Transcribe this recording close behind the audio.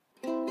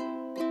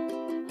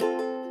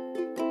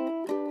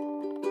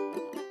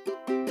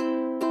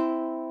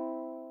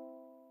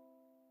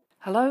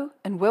Hello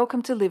and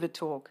welcome to Liver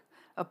Talk,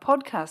 a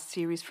podcast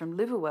series from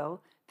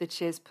Liverwell that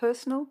shares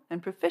personal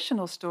and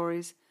professional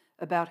stories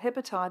about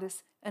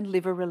hepatitis and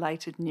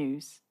liver-related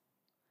news.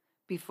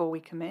 Before we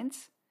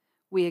commence,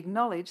 we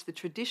acknowledge the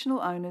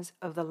traditional owners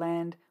of the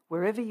land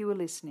wherever you are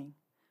listening.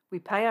 We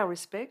pay our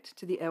respect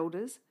to the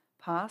elders,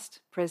 past,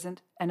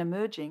 present and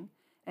emerging,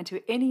 and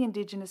to any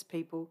Indigenous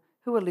people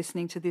who are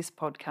listening to this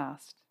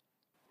podcast.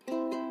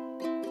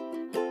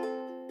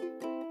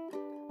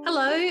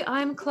 Hello,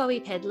 I'm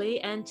Chloe Pedley,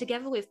 and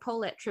together with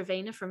Paulette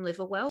Trevina from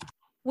Liverwell,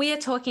 we are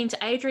talking to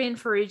Adrian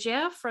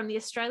Farrugia from the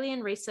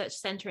Australian Research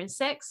Centre in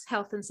Sex,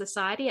 Health and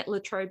Society at La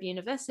Trobe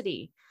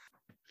University.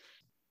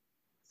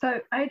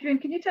 So, Adrian,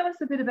 can you tell us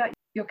a bit about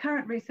your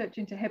current research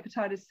into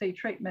hepatitis C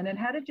treatment and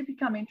how did you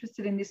become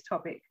interested in this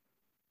topic?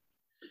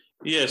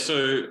 Yeah,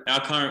 so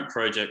our current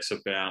project's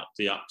about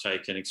the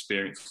uptake and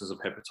experiences of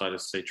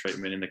hepatitis C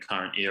treatment in the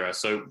current era.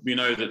 So we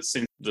know that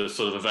since the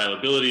sort of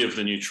availability of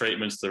the new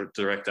treatments, the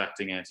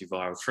direct-acting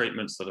antiviral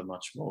treatments that are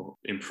much more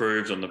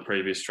improved on the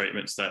previous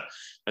treatments, that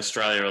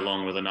Australia,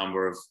 along with a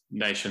number of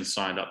nations,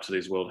 signed up to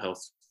these World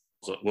Health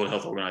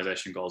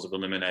Organization goals of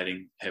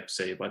eliminating Hep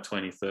C by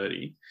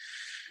 2030.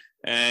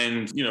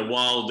 And,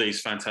 while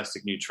these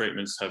fantastic new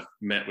treatments have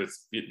met with,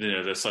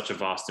 there's such a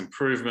vast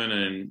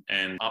improvement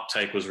and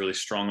uptake was really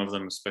strong of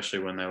them, especially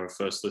when they were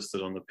first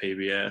listed on the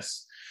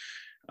PBS,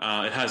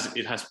 it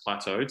has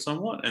plateaued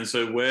somewhat. And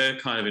so we're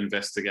kind of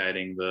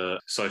investigating the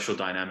social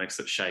dynamics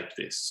that shape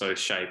this, so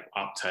shape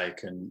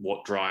uptake and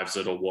what drives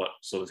it or what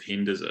sort of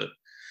hinders it.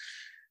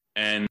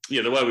 And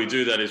the way we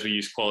do that is we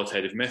use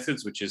qualitative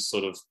methods, which is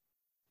sort of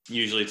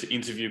usually to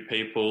interview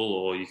people,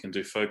 or you can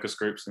do focus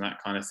groups and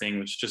that kind of thing,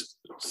 which is just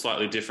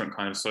slightly different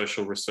kind of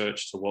social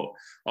research to what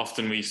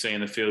often we see in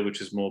the field, which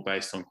is more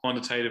based on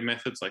quantitative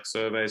methods like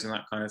surveys and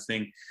that kind of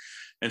thing.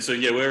 And so,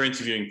 we're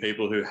interviewing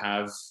people who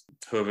have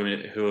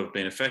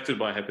been affected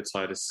by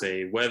hepatitis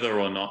C, whether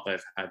or not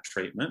they've had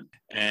treatment.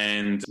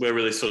 And we're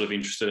really sort of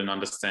interested in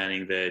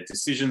understanding their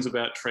decisions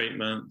about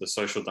treatment, the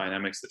social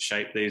dynamics that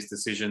shape these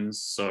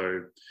decisions.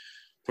 So,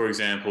 for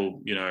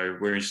example,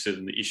 we're interested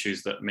in the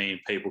issues that mean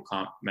people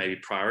can't maybe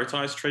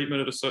prioritize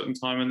treatment at a certain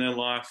time in their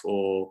life,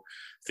 or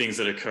things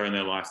that occur in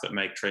their life that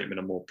make treatment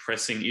a more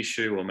pressing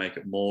issue or make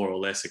it more or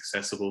less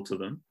accessible to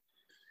them.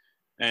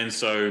 And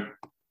so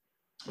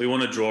we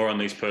want to draw on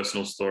these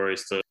personal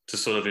stories to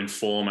sort of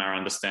inform our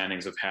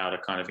understandings of how to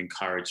kind of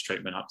encourage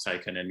treatment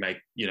uptake and then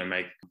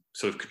make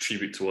sort of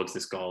contribute towards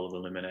this goal of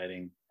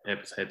eliminating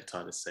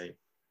hepatitis C.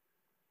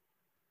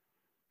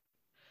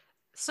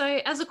 So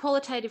as a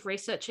qualitative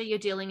researcher, you're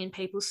dealing in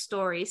people's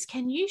stories.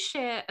 Can you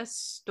share a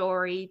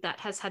story that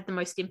has had the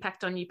most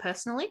impact on you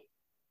personally?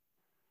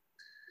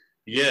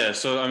 Yeah,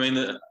 so I mean,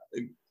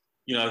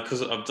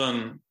 because I've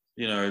done,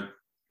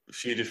 a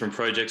few different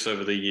projects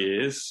over the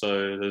years,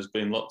 so there's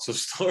been lots of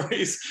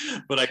stories,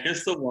 but I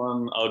guess the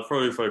one I would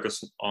probably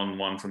focus on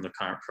one from the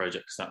current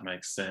project, because that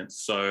makes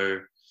sense. So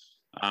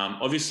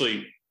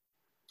obviously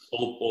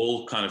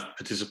all kind of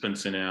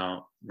participants in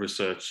our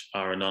research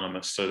are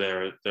anonymous, so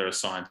they're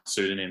assigned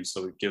pseudonyms,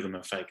 so we give them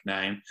a fake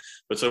name.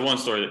 But so one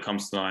story that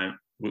comes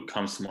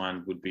to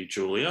mind would be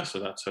Julia, so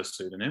that's her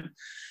pseudonym.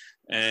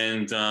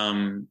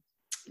 And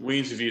we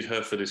interviewed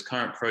her for this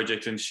current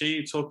project, and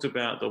she talked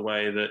about the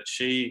way that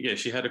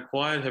she had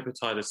acquired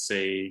hepatitis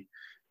C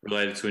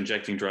related to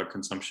injecting drug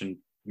consumption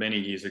many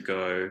years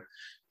ago,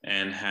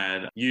 and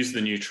had used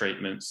the new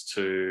treatments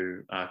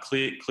to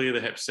clear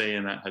the Hep C,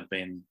 and that had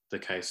been the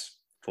case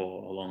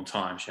for a long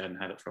time. She hadn't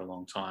had it for a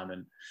long time,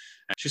 and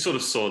she sort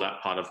of saw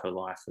that part of her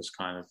life as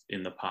kind of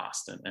in the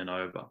past and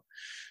over.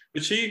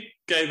 But she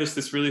gave us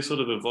this really sort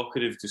of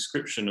evocative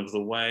description of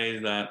the way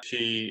that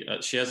she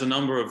has a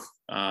number of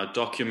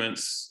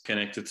documents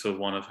connected to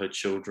one of her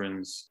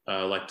children's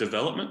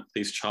development,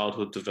 these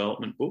childhood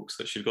development books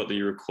that she's got, that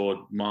you record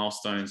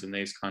milestones and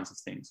these kinds of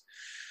things.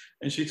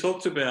 And she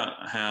talked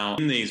about how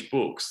in these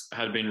books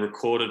had been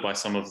recorded by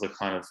some of the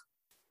kind of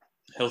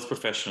health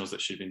professionals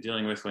that she'd been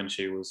dealing with when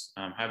she was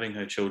having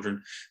her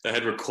children. They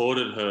had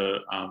recorded her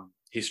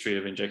history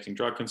of injecting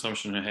drug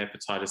consumption and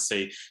hepatitis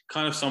C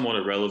kind of somewhat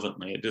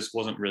irrelevantly. It just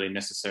wasn't really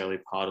necessarily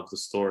part of the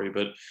story,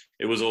 but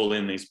it was all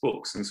in these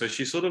books. And so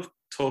she sort of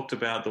talked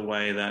about the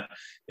way that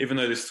even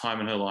though this time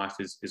in her life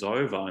is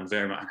over and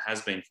very much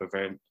has been for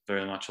very,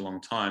 very much a long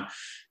time,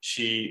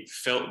 she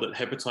felt that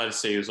hepatitis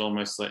C is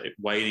almost like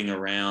waiting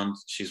around.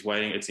 She's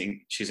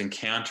she's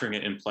encountering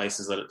it in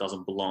places that it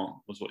doesn't belong,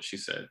 was what she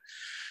said.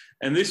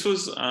 And this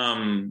was,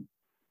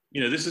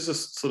 this is a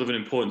sort of an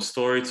important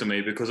story to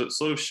me, because it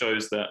sort of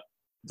shows that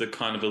the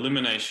kind of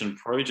elimination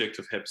project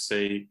of Hep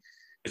C,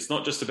 it's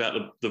not just about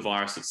the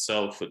virus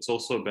itself, it's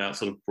also about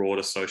sort of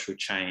broader social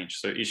change.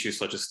 So issues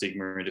such as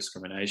stigma and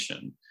discrimination.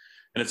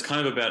 And it's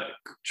kind of about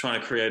trying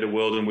to create a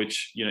world in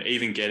which,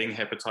 even getting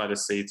hepatitis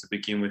C to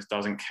begin with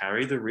doesn't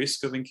carry the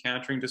risk of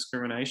encountering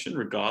discrimination,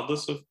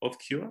 regardless of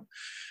cure.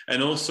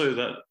 And also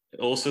that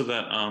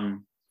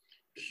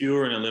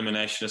cure and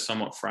elimination are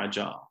somewhat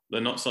fragile.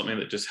 They're not something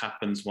that just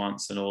happens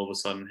once and all of a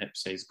sudden Hep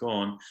C is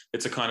gone.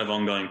 It's a kind of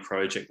ongoing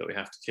project that we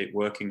have to keep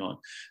working on.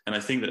 And I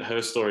think that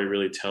her story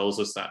really tells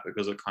us that,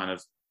 because it kind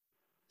of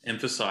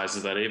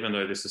emphasizes that even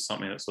though this is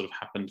something that sort of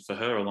happened for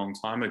her a long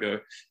time ago,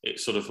 it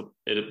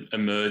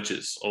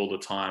emerges all the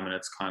time, and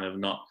it's kind of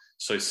not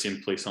so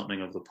simply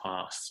something of the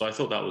past. So I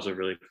thought that was a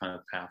really kind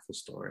of powerful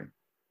story.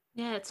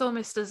 Yeah, it's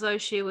almost as though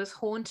she was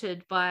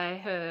haunted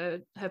by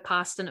her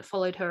past and it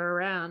followed her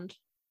around.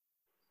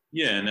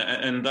 Yeah,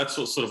 and that's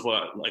sort of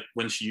what, like,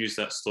 when she used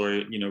that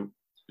story, you know,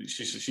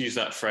 she used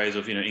that phrase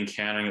of, you know,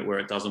 encountering it where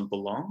it doesn't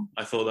belong.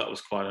 I thought that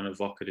was quite an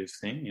evocative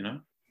thing, you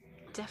know.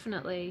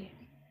 Definitely.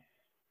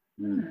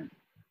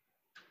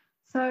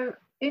 So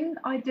in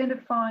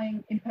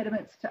identifying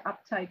impediments to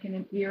uptake in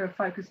an era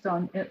focused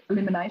on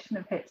elimination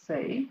of Hep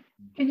C,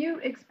 can you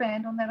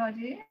expand on that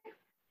idea?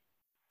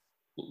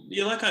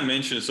 Yeah, like I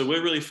mentioned, so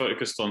we're really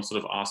focused on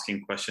sort of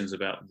asking questions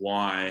about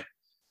why,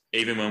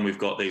 even when we've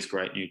got these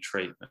great new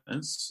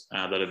treatments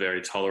that are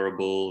very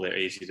tolerable, they're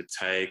easy to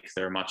take,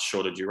 they're a much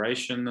shorter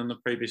duration than the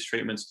previous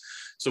treatments.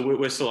 So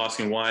we're still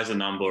asking, why is the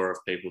number of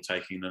people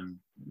taking them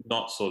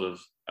not sort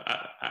of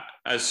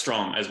as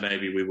strong as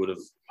maybe we would have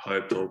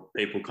hoped or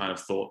people kind of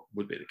thought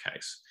would be the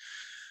case?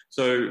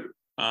 So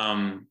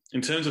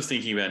in terms of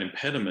thinking about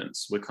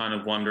impediments, we're kind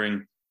of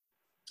wondering,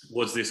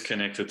 was this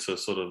connected to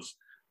sort of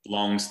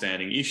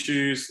long-standing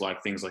issues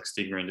like things like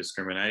stigma and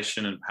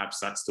discrimination, and perhaps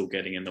that's still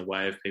getting in the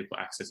way of people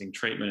accessing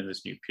treatment in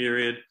this new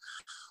period?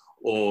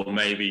 Or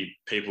maybe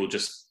people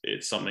just,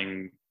 it's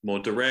something more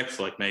direct,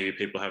 like maybe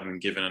people haven't been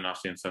given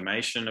enough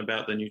information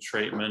about the new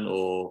treatment,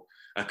 or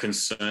are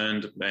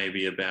concerned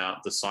maybe about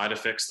the side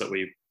effects that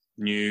we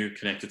knew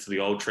connected to the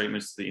old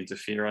treatments, the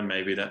interferon.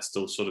 Maybe that's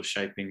still sort of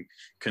shaping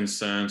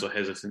concerns or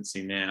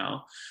hesitancy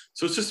now.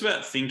 So it's just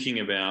about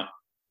thinking about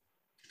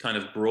kind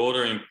of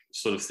broader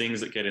sort of things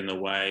that get in the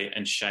way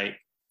and shape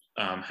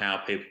how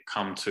people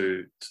come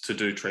to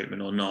do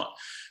treatment or not.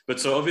 But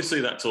so obviously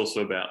that's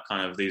also about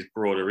kind of these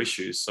broader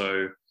issues.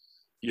 So,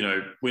 you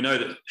know, we know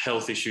that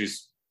health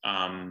issues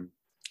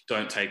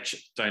don't take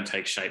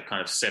shape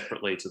kind of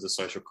separately to the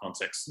social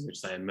context in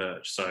which they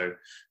emerge. So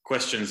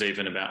questions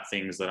even about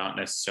things that aren't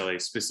necessarily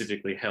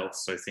specifically health,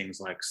 so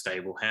things like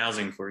stable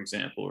housing, for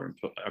example, are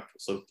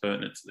sort of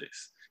pertinent to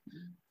this.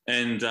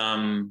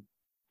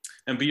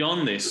 And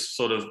beyond this,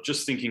 sort of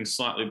just thinking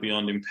slightly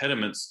beyond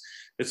impediments,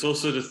 it's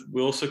also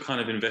we're also kind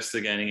of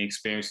investigating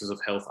experiences of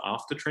health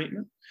after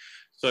treatment.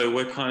 So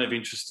we're kind of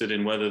interested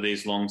in whether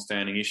these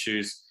long-standing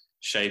issues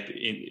shape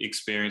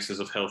experiences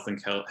of health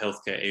and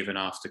healthcare even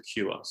after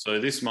cure. So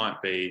this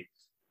might be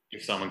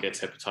if someone gets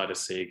hepatitis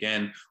C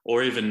again,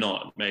 or even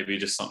not, maybe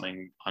just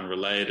something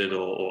unrelated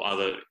or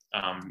other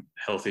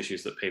health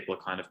issues that people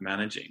are kind of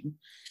managing.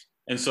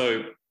 And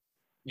so,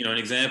 you know, an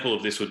example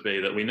of this would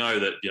be that we know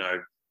that, you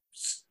know,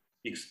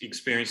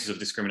 experiences of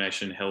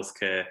discrimination in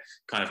healthcare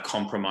kind of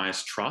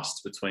compromise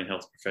trust between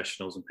health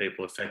professionals and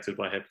people affected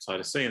by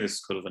hepatitis C, and this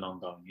is kind of an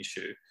ongoing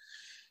issue.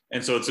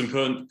 And so it's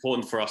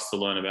important for us to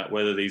learn about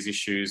whether these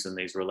issues and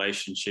these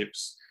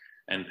relationships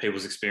and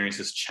people's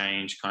experiences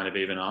change kind of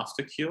even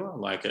after cure.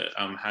 Like,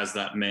 has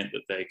that meant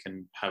that they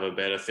can have a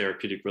better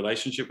therapeutic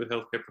relationship with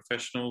healthcare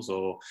professionals,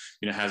 or,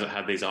 you know, has it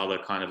had these other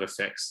kind of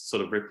effects,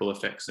 sort of ripple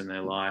effects in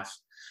their life,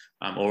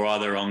 or are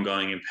there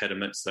ongoing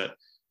impediments that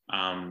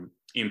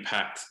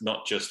impact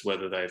not just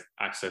whether they've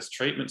accessed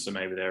treatment, so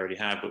maybe they already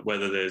have, but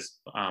whether there's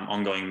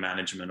ongoing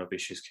management of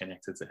issues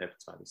connected to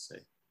hepatitis C.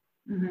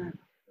 Mm-hmm.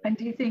 And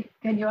do you think,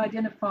 can you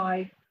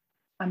identify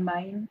a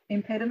main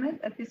impediment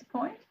at this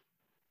point?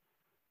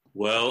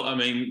 Well, I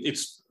mean,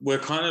 we're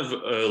kind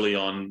of early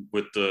on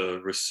with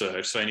the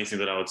research, so anything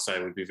that I would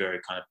say would be very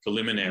kind of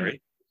preliminary,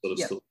 sort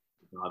of still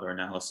data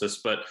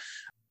analysis. But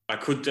I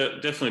could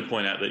definitely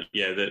point out that,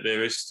 yeah, that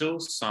there is still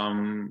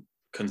some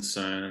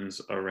concerns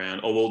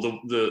around,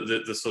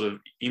 the sort of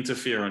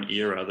interferon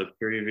era, the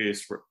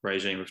previous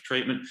regime of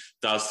treatment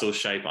does still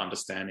shape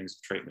understandings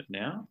of treatment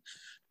now.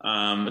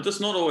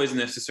 It's not always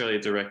necessarily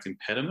a direct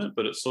impediment,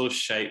 but it sort of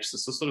shapes,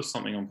 it's sort of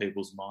something on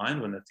people's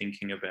mind when they're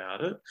thinking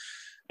about it,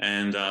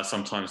 and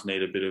sometimes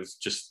need a bit of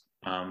just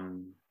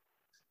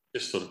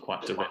sort of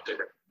quite direct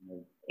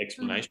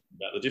explanation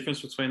about the difference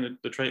between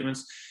the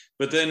treatments.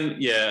 But then,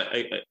 yeah,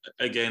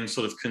 again,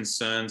 sort of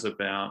concerns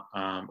about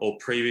or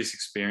previous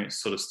experience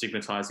sort of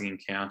stigmatizing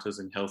encounters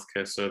in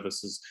healthcare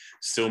services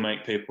still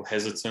make people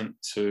hesitant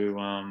to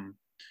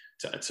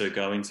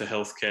go into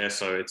healthcare.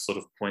 So it sort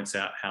of points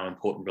out how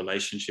important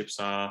relationships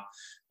are,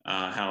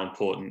 how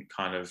important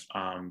kind of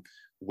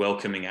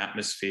welcoming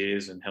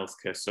atmospheres and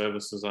healthcare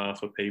services are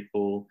for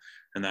people,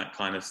 and that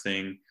kind of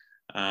thing.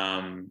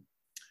 And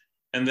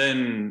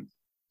then,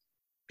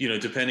 you know,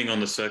 depending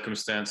on the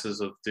circumstances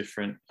of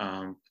different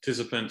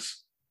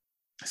participants,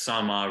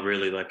 some are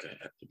really like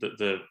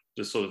the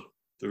sort of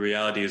the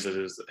reality is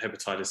that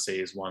hepatitis C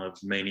is one of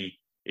many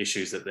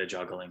issues that they're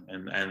juggling,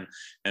 and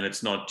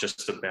it's not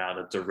just about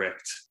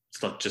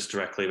it's not just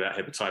directly about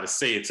hepatitis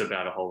C. It's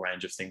about a whole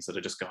range of things that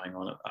are just going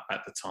on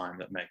at the time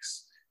that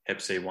makes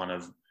Hep C one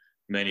of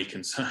many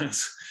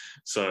concerns.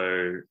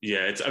 So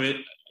yeah, it's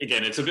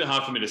a bit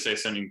hard for me to say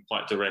something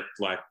quite direct,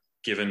 like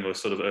given we're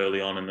sort of early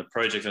on in the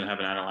project and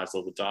haven't analysed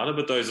all the data,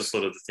 but those are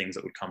sort of the things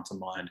that would come to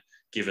mind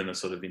given the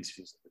sort of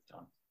interviews that we've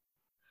done.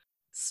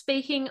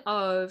 Speaking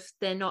of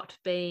there not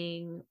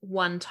being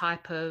one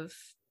type of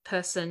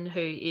person who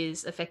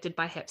is affected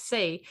by Hep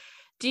C,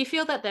 do you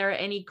feel that there are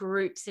any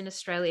groups in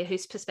Australia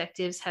whose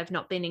perspectives have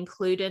not been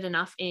included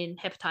enough in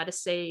hepatitis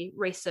C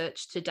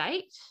research to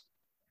date?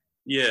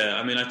 Yeah,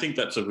 I mean, I think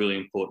that's a really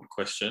important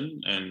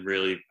question and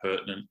really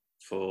pertinent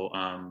for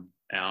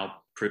our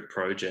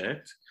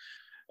project.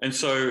 And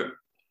so,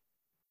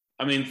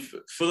 I mean,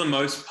 for the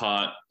most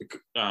part,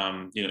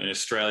 in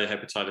Australia,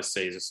 hepatitis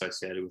C is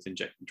associated with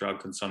injecting drug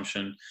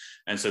consumption,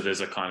 and so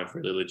there's a kind of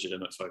really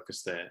legitimate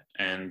focus there,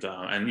 and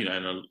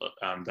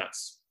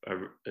that's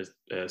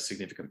a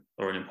significant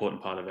or an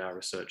important part of our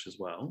research as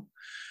well.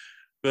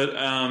 But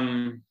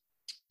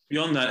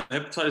beyond that,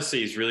 hepatitis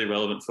C is really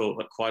relevant for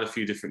quite a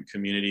few different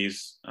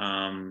communities,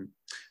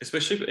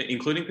 especially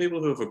including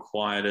people who have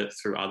acquired it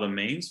through other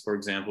means, for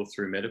example,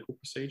 through medical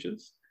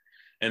procedures.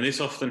 And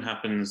this often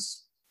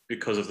happens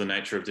because of the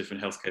nature of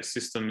different healthcare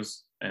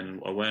systems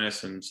and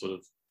awareness and sort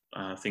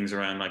of things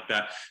around like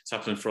that. It's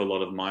happened for a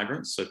lot of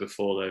migrants. So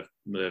before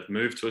they've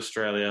moved to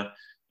Australia,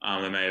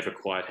 they may have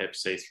acquired Hep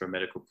C through a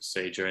medical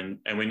procedure. And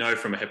we know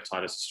from a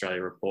Hepatitis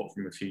Australia report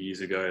from a few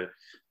years ago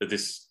that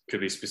this could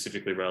be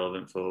specifically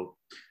relevant for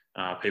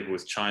people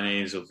with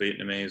Chinese or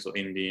Vietnamese or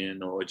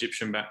Indian or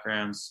Egyptian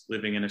backgrounds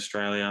living in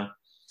Australia.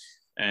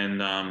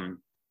 And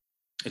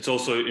it's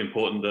also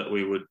important that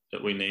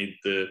we need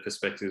the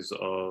perspectives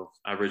of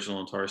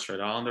Aboriginal and Torres Strait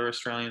Islander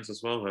Australians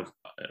as well.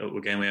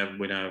 We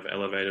now have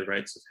elevated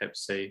rates of Hep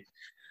C.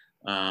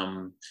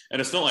 And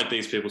it's not like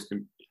these people's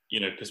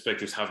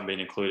perspectives haven't been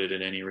included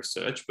in any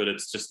research, but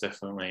it's just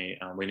definitely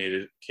we need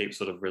to keep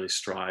sort of really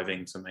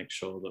striving to make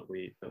sure that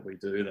we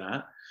do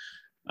that.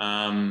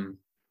 And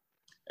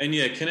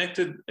yeah,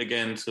 connected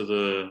again to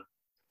the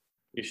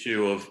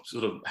issue of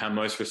sort of how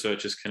most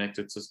research is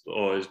connected to,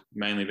 or has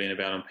mainly been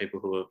about on people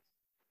who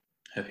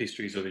have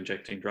histories of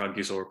injecting drug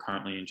use or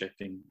currently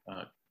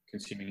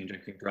consuming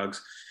injecting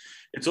drugs.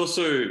 It's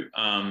also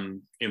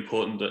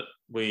important that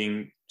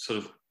we sort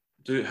of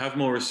do have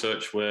more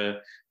research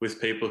with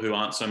people who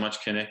aren't so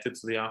much connected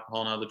to the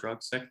alcohol and other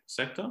drug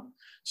sector.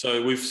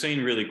 So we've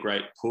seen really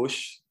great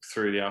push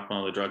through the alcohol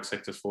and other drug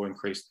sector for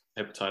increased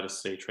hepatitis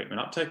C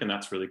treatment uptake, and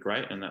that's really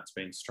great, and that's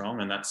been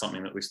strong, and that's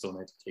something that we still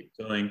need to keep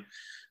doing.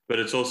 But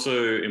it's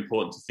also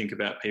important to think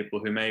about people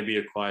who maybe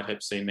acquired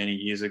Hep C many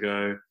years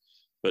ago,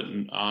 but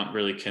aren't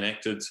really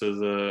connected to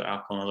the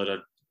alcohol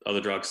and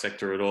other drug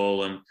sector at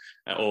all,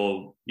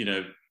 or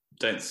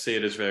don't see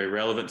it as very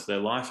relevant to their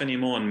life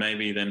anymore, and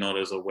maybe they're not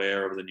as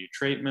aware of the new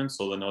treatments,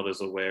 or they're not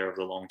as aware of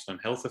the long-term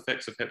health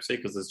effects of Hep C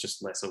because there's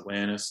just less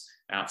awareness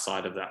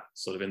outside of that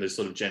sort of in this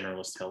sort of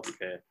generalist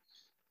healthcare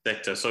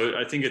sector. So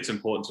I think it's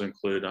important to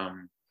include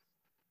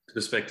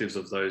perspectives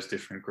of those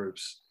different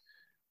groups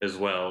as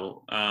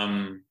well.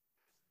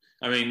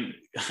 I mean,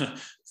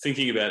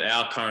 thinking about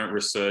our current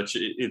research,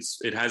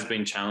 it has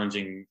been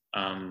challenging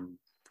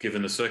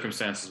given the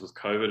circumstances with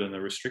COVID and the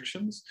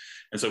restrictions.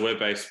 And so we're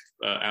based,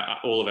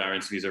 all of our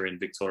interviews are in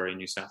Victoria and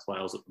New South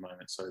Wales at the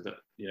moment. So that,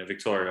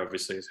 Victoria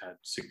obviously has had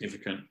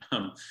significant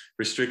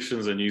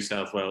restrictions, and New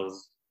South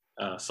Wales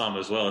some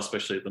as well,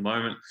 especially at the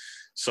moment.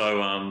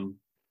 So,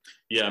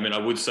 I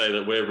would say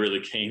that we're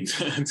really keen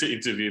to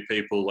interview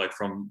people like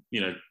from,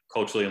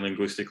 culturally and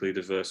linguistically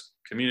diverse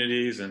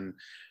communities and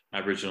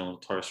Aboriginal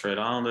and Torres Strait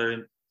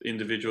Islander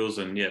individuals,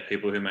 and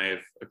people who may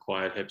have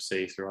acquired Hep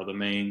C through other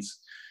means.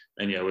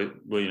 And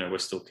we're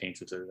still keen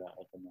to do that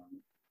at the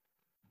moment.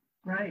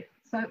 Great.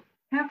 So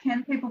how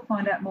can people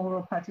find out more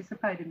or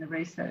participate in the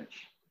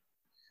research?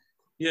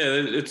 Yeah,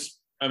 there's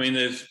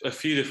a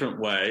few different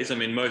ways. I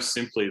mean, most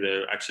simply,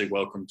 they're actually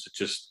welcome to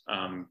just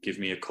give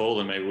me a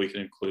call, and maybe we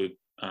can include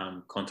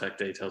contact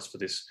details for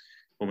this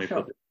when we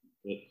put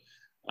it.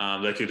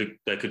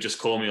 They could just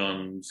call me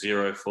on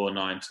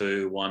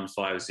 0492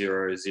 150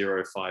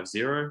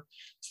 050.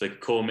 So they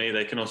could call me.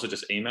 They can also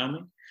just email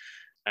me,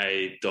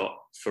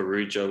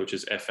 a.farrugia, which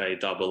is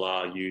FARRUGIA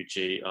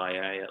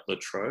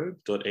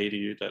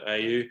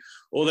 @latrobe.edu.au,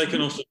 or they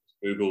can also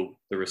Google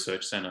the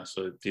Research Centre,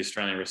 so the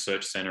Australian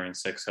Research Centre in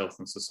Sex, Health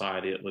and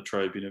Society at La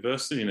Trobe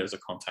University, and there's a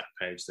contact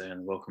page there,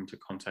 and welcome to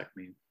contact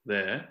me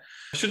there.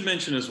 I should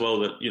mention as well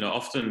that,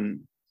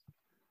 often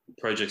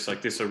projects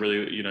like this are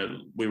really,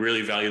 we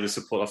really value the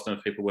support often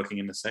of people working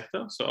in the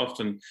sector. So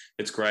often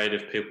it's great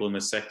if people in the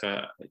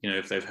sector,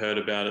 if they've heard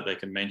about it, they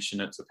can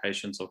mention it to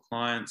patients or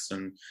clients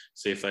and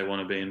see if they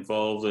want to be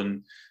involved.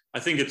 And I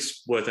think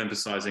it's worth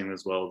emphasising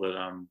as well that,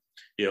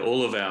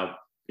 all of our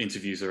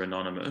interviews are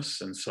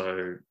anonymous. And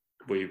so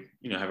we,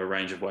 have a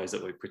range of ways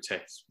that we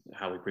protect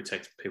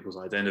people's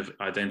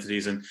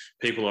identities, and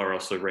people are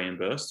also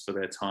reimbursed for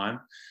their time.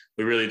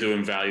 We really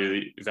do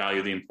value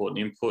the important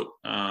input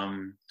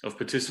of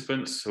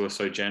participants who are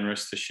so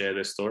generous to share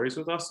their stories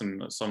with us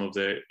and some of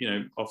their,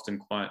 often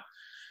quite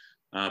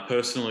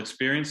personal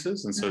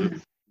experiences. And so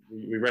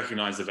we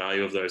recognise the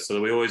value of those, so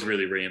that we always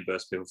really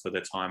reimburse people for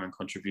their time and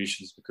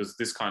contributions, because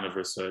this kind of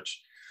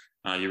research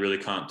you really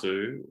can't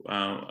do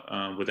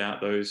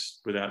without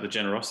the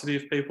generosity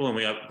of people. And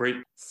we are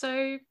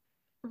So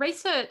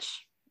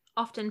research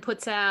often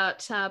puts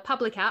out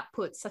public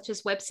outputs such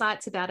as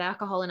websites about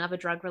alcohol and other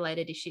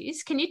drug-related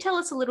issues. Can you tell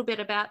us a little bit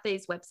about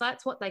these websites,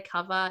 what they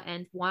cover,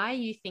 and why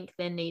you think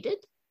they're needed?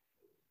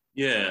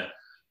 Yeah.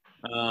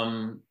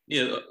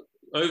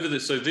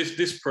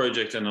 This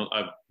project and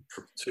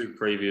two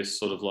previous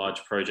sort of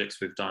large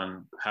projects we've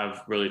done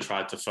have really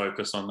tried to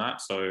focus on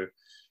that. So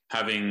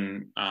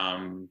having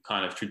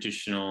kind of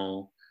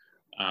traditional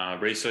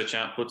research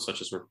outputs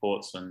such as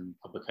reports and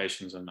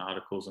publications and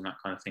articles and that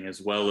kind of thing,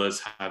 as well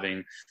as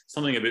having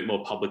something a bit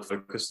more public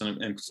focused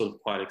and sort of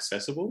quite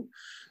accessible.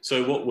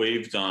 So what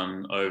we've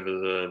done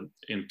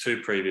in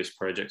two previous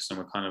projects, and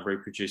we're kind of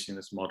reproducing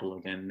this model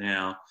again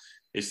now,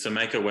 is to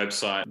make a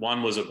website.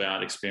 One was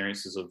about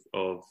experiences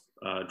of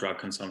drug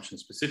consumption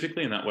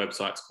specifically, and that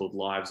website's called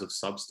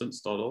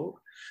livesofsubstance.org.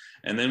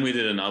 And then we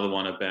did another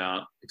one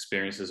about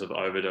experiences of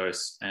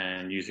overdose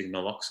and using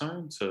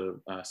naloxone to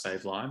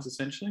save lives,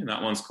 essentially. And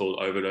that one's called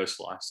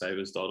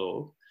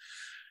overdoselifesavers.org.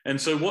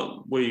 And so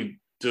what we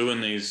do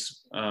in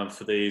these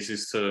for these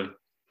is to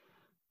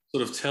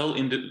sort of tell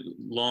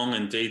long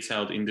and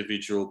detailed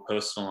individual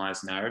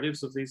personalised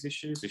narratives of these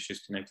issues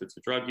connected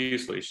to drug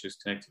use or issues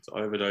connected to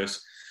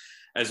overdose,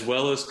 as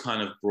well as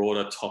kind of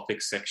broader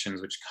topic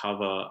sections which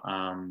cover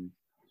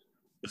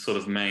the sort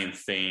of main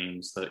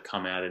themes that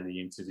come out in the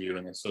interview,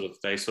 and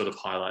they sort of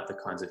highlight the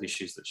kinds of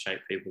issues that shape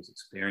people's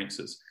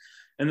experiences.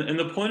 And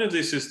the point of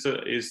this is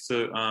to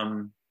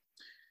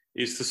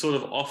sort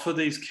of offer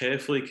these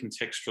carefully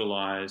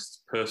contextualized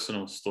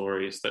personal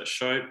stories that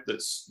show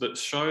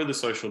the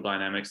social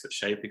dynamics that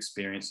shape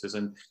experiences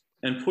and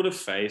put a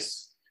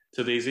face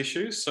to these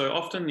issues. So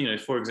often,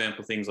 for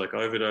example, things like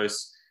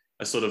overdose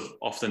are sort of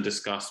often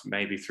discussed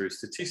maybe through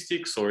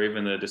statistics, or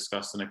even they're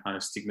discussed in a kind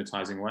of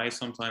stigmatizing way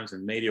sometimes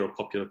in media or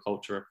popular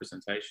culture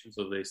representations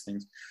of these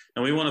things.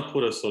 And we want to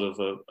put a sort of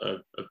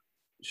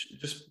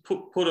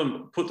put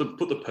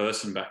the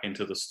person back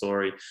into the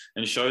story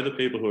and show the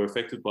people who are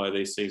affected by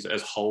these things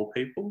as whole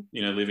people,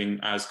 living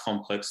as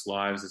complex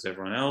lives as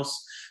everyone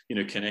else,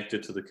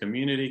 connected to the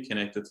community,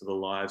 connected to the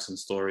lives and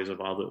stories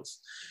of others.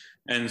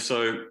 And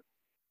so,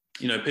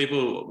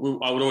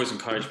 I would always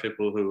encourage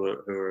people who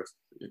are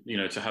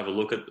to have a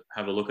look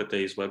at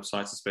these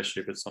websites,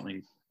 especially if it's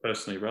something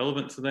personally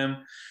relevant to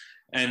them.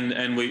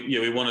 And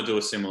we want to do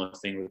a similar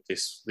thing with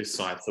this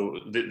site,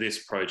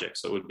 this project.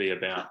 So it would be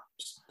about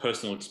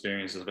personal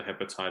experiences of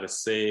hepatitis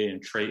C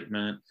and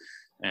treatment,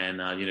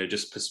 and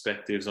just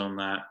perspectives on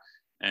that.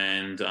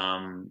 And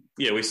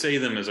we see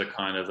them as a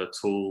kind of a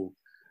tool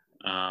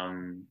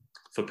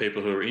for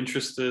people who are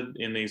interested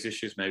in these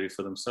issues, maybe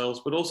for themselves,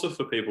 but also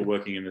for people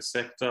working in the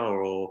sector,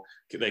 or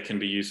they can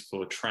be used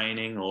for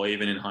training, or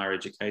even in higher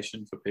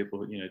education for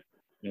people,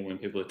 when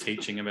people are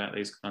teaching about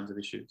these kinds of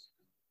issues.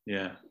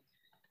 Yeah.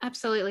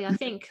 Absolutely. I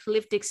think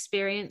lived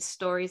experience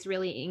stories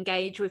really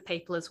engage with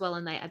people as well,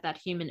 and they add that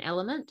human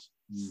element.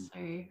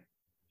 So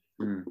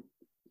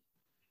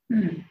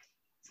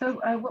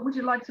what would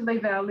you like to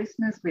leave our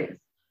listeners with?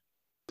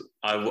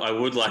 I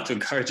would like to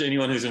encourage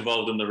anyone who's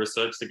involved in the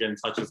research to get in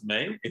touch with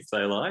me if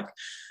they like.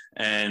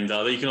 And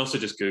you can also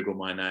just Google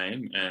my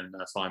name and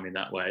find me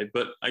that way.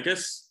 But I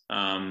guess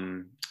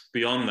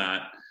beyond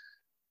that,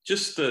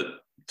 just to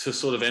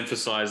sort of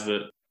emphasize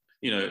that,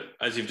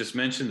 as you've just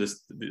mentioned,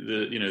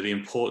 the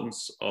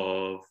importance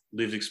of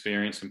lived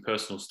experience and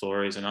personal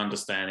stories and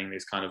understanding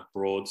these kind of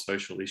broad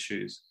social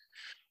issues.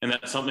 And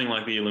that's something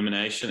like the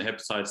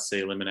Hepatitis C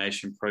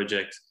Elimination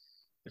Project.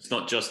 It's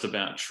not just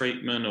about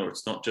treatment, or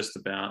it's not just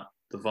about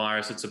the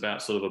virus. It's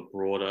about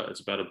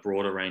a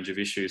broader range of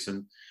issues.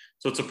 And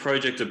so it's a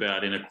project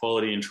about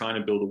inequality and trying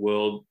to build a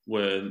world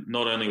where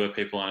not only where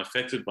people aren't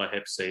affected by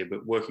Hep C,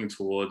 but working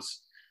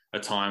towards a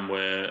time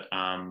where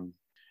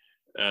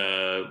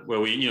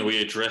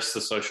we address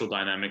the social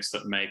dynamics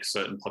that make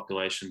certain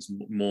populations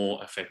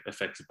more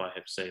affected by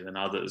Hep C than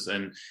others,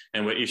 and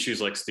where issues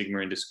like stigma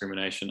and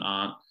discrimination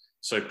aren't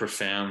so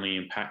profoundly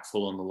impactful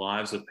on the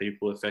lives of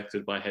people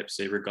affected by Hep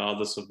C,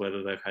 regardless of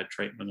whether they've had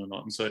treatment or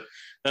not. And so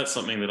that's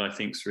something that I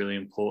think is really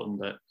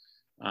important,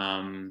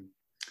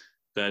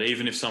 that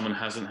even if someone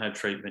hasn't had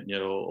treatment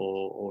yet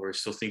or is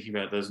still thinking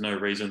about it, there's no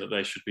reason that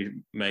they should be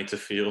made to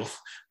feel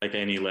like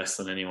any less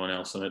than anyone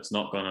else, and it's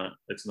not gonna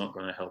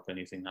help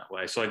anything that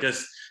way. So I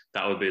guess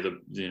that would be the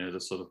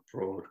sort of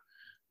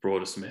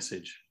broadest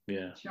message.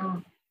 Yeah.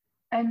 Sure.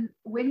 And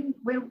when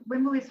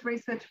will this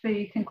research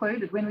be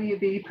concluded? When will you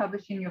be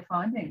publishing your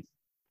findings?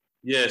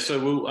 Yeah,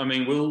 so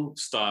we'll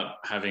start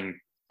having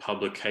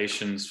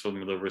publications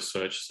from the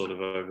research sort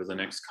of over the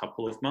next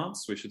couple of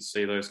months. We should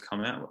see those come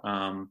out.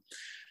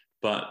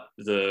 But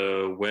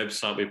the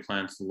website we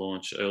plan to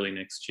launch early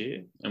next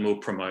year, and we'll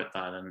promote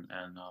that. And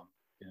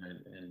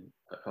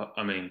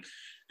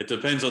it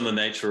depends on the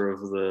nature of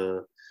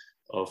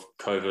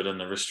COVID and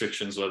the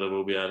restrictions, whether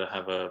we'll be able to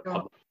have a Sure.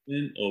 public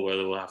event or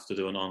whether we'll have to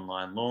do an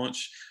online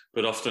launch.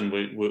 But often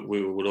we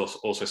would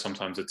also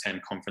sometimes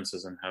attend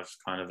conferences and have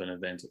kind of an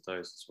event at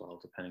those as well,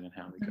 depending on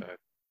how we go.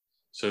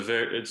 So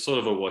it's sort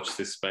of a watch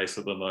this space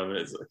at the moment.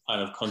 It's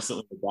kind of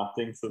constantly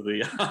adapting to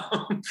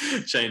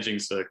the changing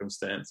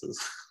circumstances.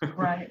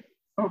 Right.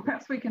 Well,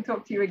 perhaps we can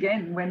talk to you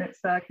again when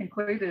it's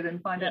concluded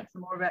and find out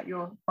some more about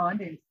your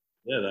findings.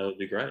 Yeah, that would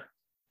be great.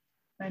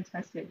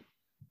 Fantastic.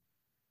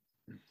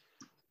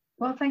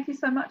 Well, thank you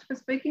so much for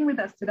speaking with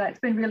us today. It's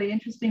been really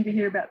interesting to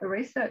hear about the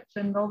research,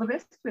 and all the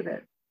best with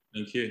it.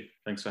 Thank you.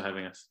 Thanks for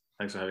having us.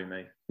 Thanks for having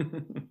me.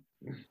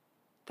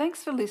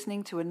 Thanks for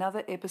listening to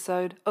another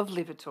episode of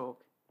Liver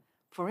Talk.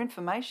 For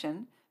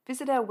information,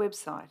 visit our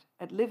website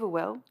at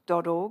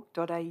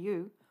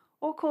liverwell.org.au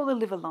or call the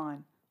Liver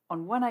line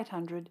on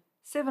 1800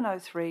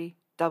 703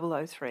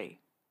 003.